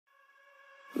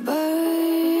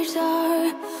Birds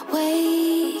are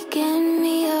waking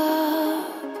me up.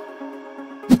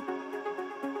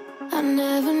 I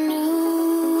never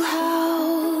knew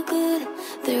how good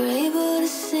they're able to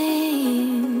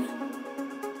sing.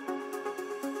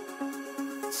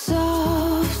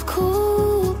 Soft,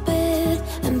 cool bed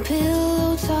and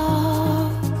pillow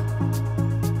talk,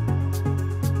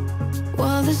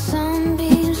 while the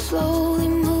sunbeam slowly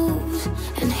moves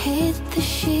and hit the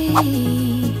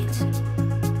sheets.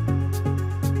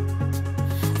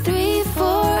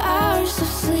 3-4 hours of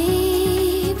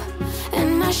sleep,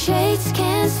 and my shades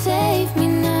can't save me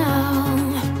now.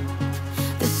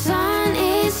 The sun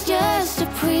is just a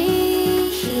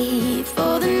preheat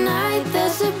for the night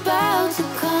that's about to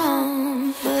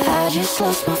come. But I just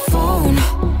lost my phone,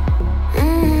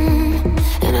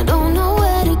 and I don't know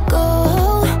where to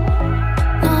go.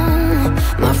 No,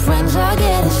 my friends are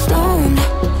getting stoned,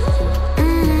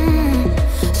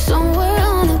 somewhere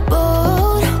on a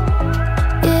boat.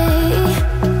 Yeah,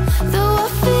 though I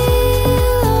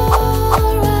feel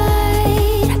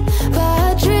alright by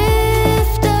a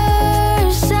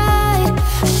drifter's side,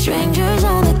 strangers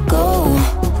on the go.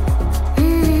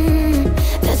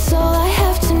 That's all I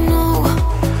have to know.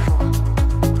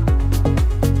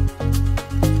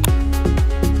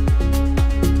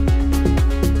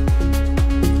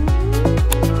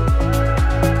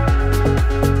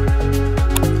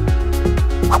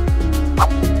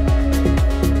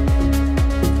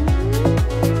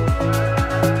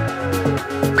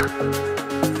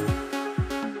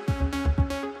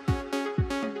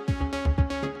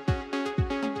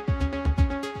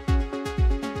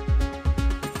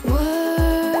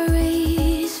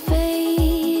 Worries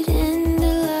fade in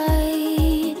the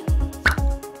light.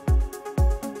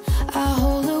 I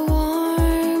hold a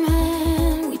warm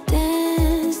hand, we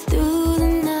dance through the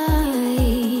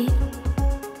night.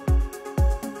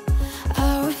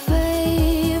 Our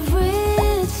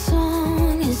favorite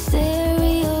song is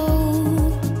stereo,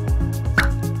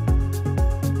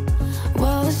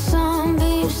 while the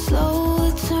sunbeam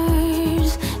slowly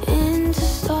turns into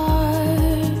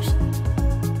stars.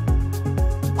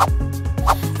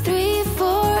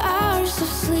 3-4 hours of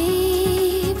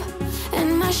sleep, and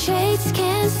my shades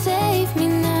can't save me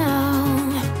now.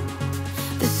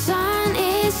 The sun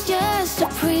is just a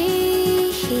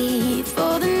preheat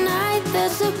for the night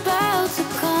that's about to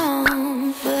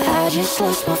come. But I just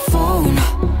lost my phone,